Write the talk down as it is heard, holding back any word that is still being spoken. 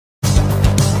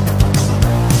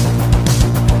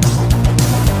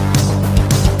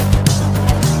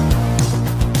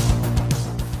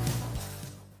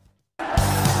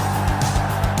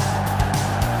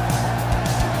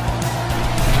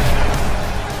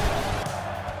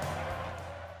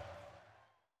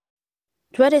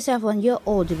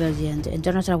27-year-old Belgian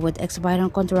international with expiring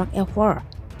contract offer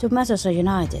to Manchester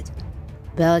United.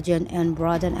 Belgian and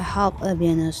Brighton help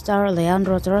Albion star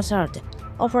Leandro Trossard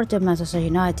offered to Manchester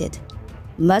United.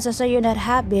 Manchester United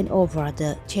have been offered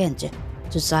the chance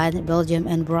to sign Belgium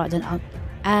and Brighton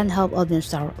and help Albion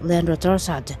star Leandro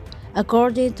Trossard,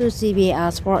 according to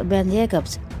CBS Sports Ben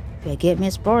Jacobs.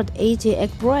 CBS Sports 80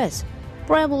 Express.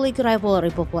 Premier League rival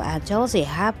Liverpool and Chelsea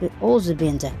have also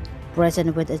been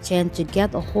present with a chance to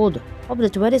get a hold of the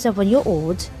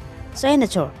 27-year-old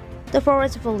senator. The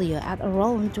forest value at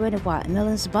around £25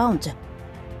 million.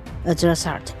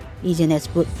 Trossard is in its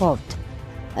boot forth.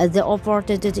 As the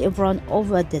opportunity in front of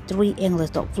the three English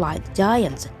top-flight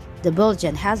giants, the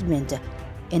Belgian has been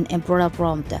in imperial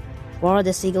prompt for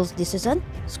the Seagulls this season,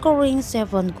 scoring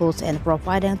 7 goals and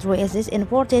providing 3 assists in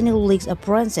 14 league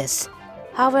appearances.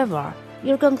 However,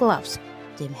 Jurgen Klopp's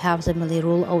team have similarly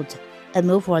ruled out a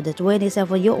move for the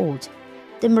 27-year-old.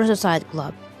 The Merseyside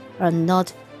club are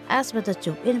not expected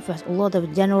to invest a lot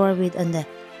of January with an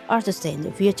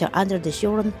unsustained future under the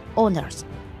current owners.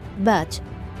 But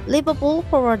Liverpool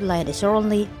forward line is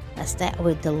currently a step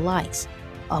with the likes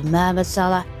of Mohamed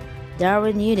Salah,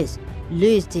 Darwin Núñez,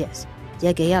 Luis Diaz,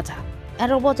 Diego Jota, and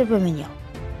Roberto Firmino,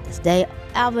 as they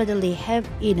evidently have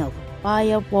enough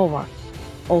firepower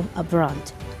of a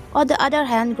brand. On the other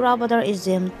hand, Grabber is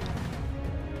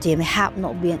team have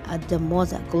not been at the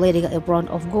most athletic front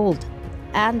of gold,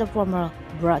 and the former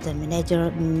Brighton manager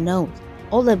knows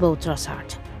all about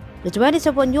Trossard. The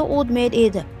 27-year-old made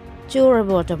it to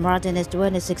Roberto Martinez's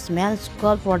 26-man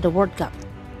squad for the World Cup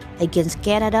against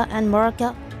Canada and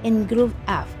Morocco in Group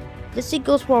F. The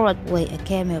Seagulls forward play a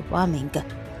cameo bombing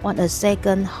on a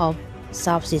second-half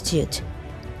substitute.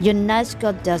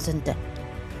 United doesn't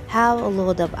have a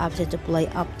lot of options to play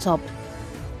up top.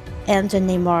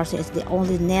 Anthony Martial is the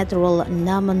only natural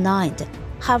number 9.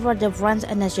 However, the French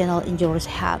national injuries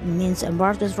have means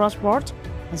Marcus Rashford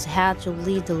has had to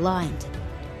lead the line.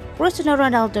 Cristiano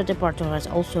Ronaldo's departure has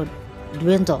also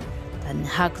dwindled and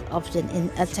Hag's option in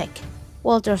attack.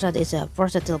 While Trossard is a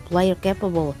versatile player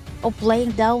capable of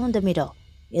playing down the middle,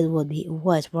 it would be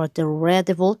wise for the Red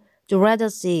Devil to rather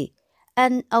see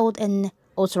an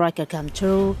out-and-out striker come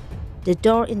through the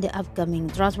door in the upcoming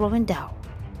transfer window.